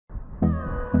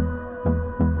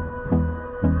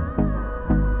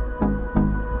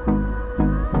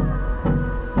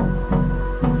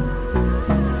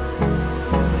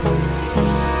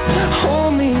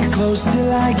close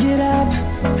till I get up.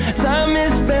 Time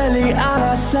is barely on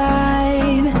our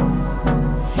side.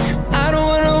 I don't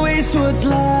wanna waste what's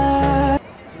left.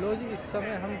 लो जी, इस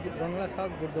समय हम बंगला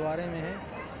साहिब गुरुद्वारे में हैं।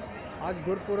 आज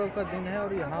गुरुपुरब का दिन है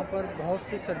और यहाँ पर बहुत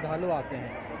से श्रद्धालु आते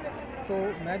हैं। तो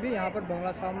मैं भी यहाँ पर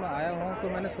बंगला साहिब में आया हूँ, तो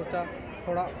मैंने सोचा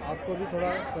थोड़ा आपको भी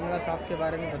थोड़ा बंगला साहिब के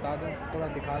बारे में बता दूँ, थोड़ा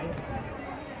दिखा दूँ।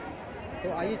 तो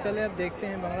आइए चले अब देखते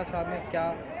हैं बंगला साहिब में क्या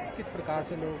किस प्रकार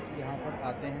से लोग यहाँ पर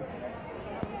आते हैं।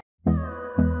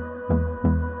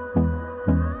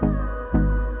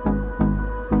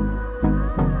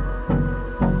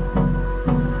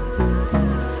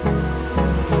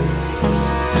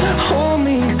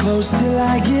 Close till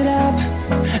I get up.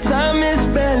 Time is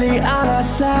barely on our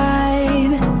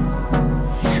side.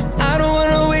 I don't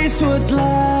wanna waste what's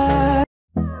left.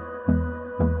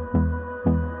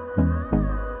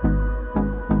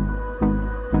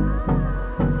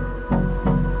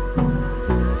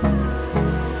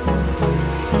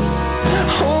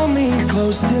 Hold me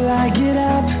close till I get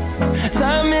up.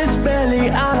 Time is barely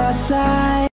on our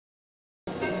side.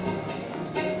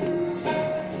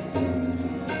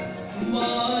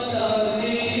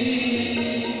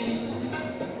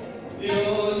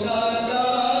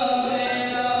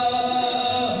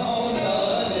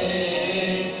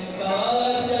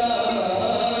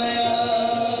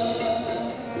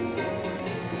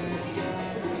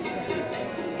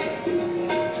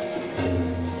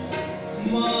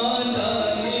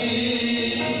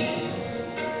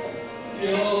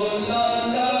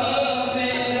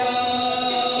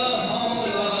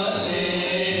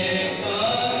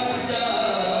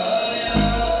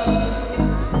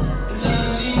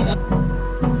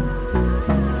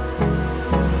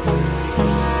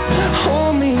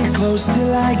 Close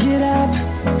till I get up.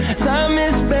 Time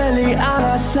is barely on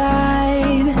our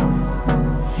side.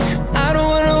 I don't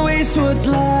wanna waste what's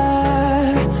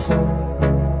left.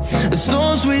 The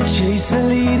storms we chase are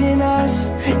leading us,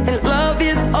 and love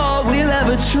is all we'll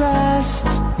ever trust.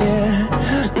 Yeah,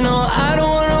 no, I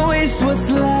don't wanna waste what's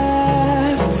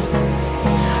left.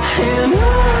 And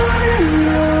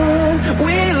on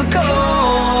we'll go,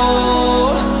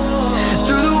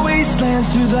 through the wastelands,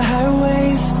 through the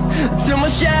highways, till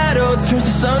my shadow turns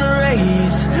to sun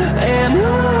rays. And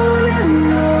on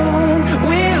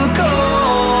we'll go,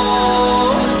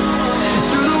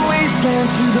 through the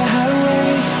wastelands, through the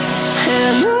highways,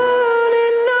 and on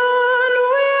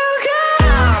we'll go.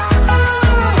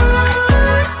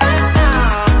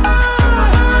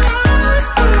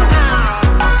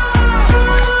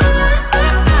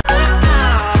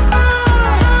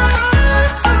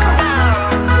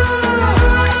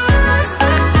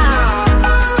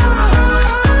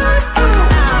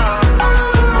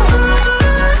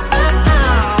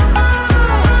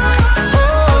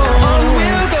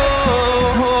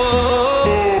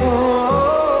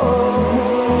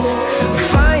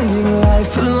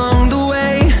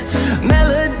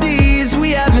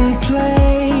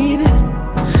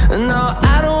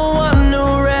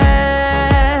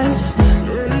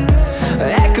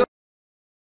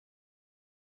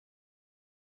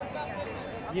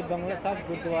 ये बंगला साहिब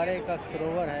गुरुद्वारे का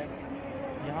सरोवर है।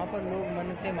 यहाँ पर लोग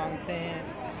मन्नतें मांगते हैं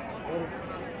और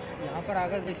यहाँ पर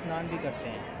आकर स्नान भी करते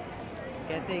हैं।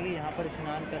 कहते हैं कि यहाँ पर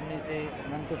स्नान करने से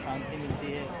मन को शांति मिलती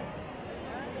है।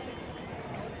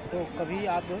 तो कभी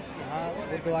आप यहाँ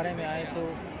गुरुद्वारे में आए तो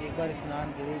एक बार स्नान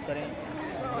ज़रूर करें।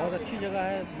 बहुत अच्छी जगह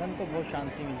है, मन को बहुत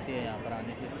शांति मिलती है यहाँ पर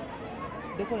आने से।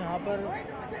 देखो यहाँ पर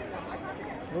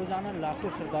रोज़ाना लाखों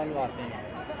श्रद्धालु आते हैं।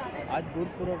 आज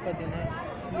गुरुपुरब का दिन है,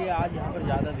 इसलिए आज यहाँ पर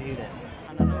ज़्यादा भीड़ है।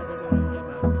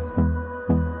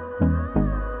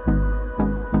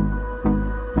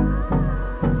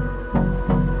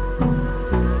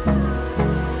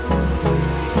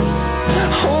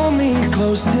 Hold me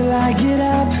close till I get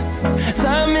up.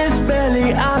 Time is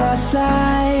barely on our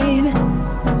side.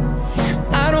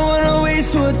 I don't wanna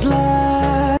waste what's left.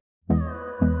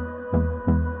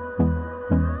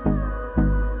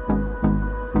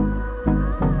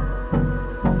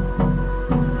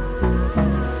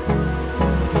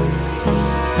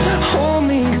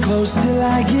 Close till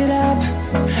I get up.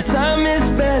 Time is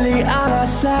barely on our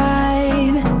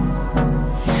side.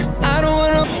 I don't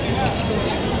wanna.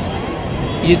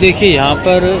 ये देखिए यहाँ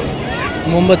पर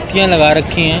मोमबत्तियाँ लगा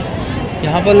रखी हैं।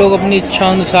 यहाँ पर लोग अपनी इच्छा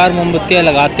अनुसार मोमबत्तियाँ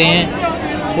लगाते हैं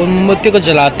और मोमबत्ती को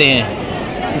जलाते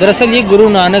हैं। दरअसल ये गुरु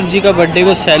नानक जी का बर्थडे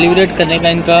को सेलिब्रेट करने का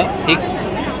इनका एक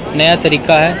नया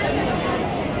तरीका है।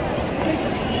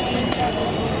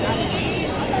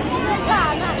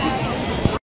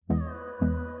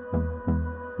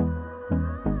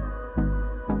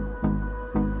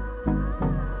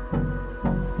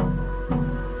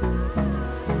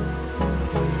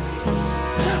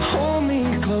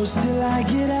 close till I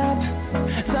get up.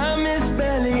 Time is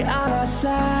barely on our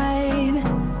side.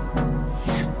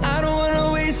 I don't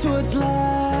wanna waste what's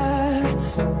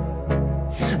left.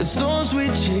 The storms we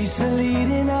chase are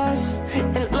leading us,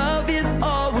 and love is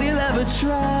all we'll ever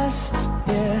trust.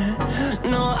 Yeah,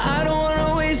 no, I don't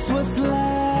wanna waste what's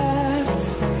left.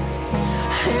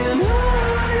 And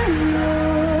on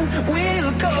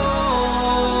we'll go,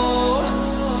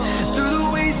 through the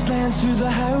wastelands, through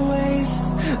the highways,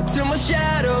 till my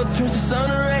shadow turns to sun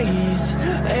rays.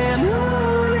 And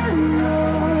on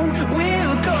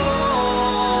we'll go,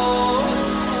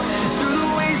 through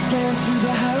the wastelands, through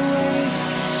the highways,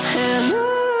 and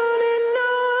on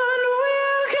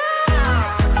we'll go.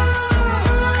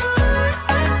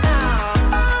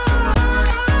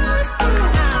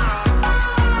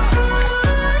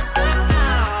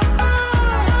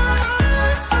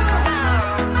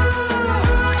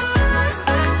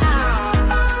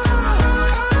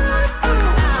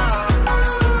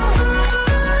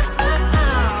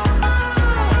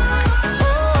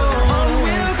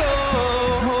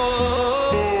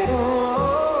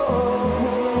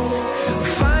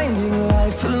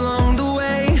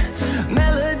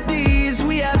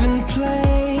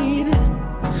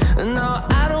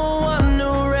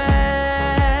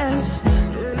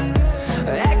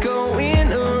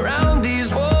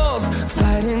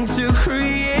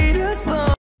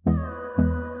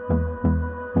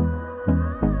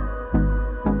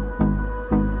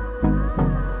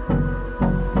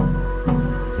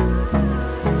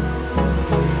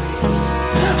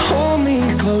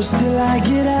 Close till I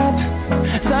get up.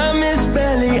 Time is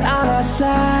barely on our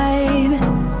side.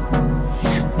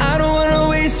 I don't wanna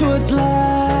waste what's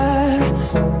left.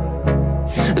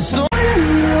 The storm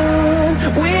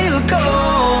we'll go,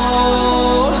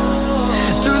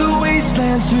 through the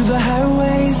wastelands, through the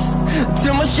highways,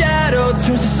 till my shadow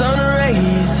turns to sun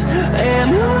rays. And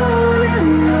on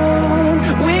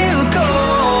we'll go,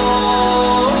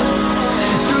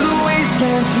 through the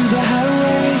wastelands, through the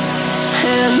highways,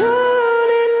 and on.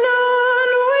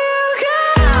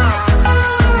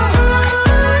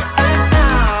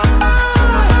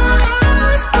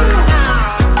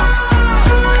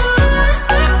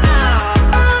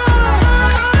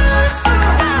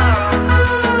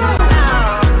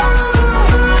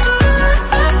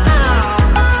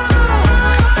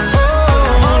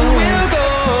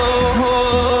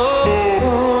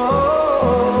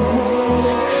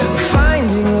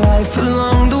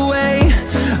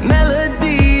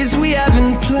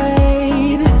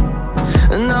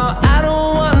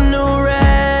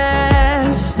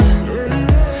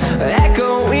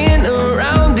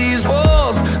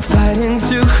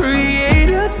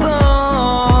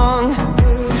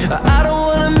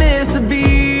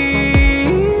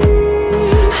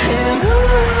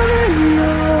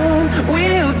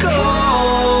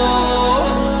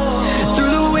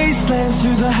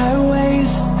 Through the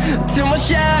highways, till my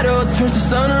shadow turns to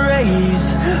sun rays.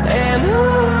 And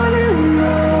on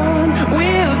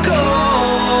we'll go,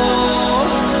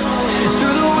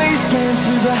 through the wastelands,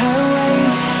 through the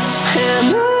highways,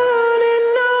 and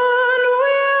on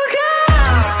we'll go.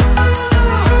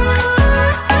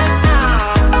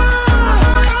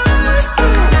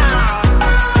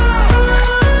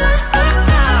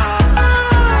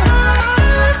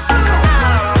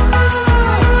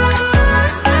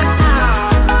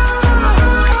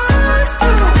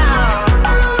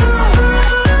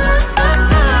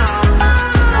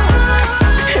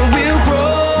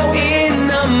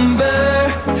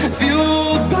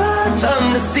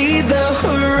 See the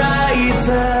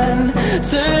horizon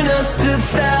turn us to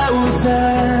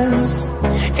thousands.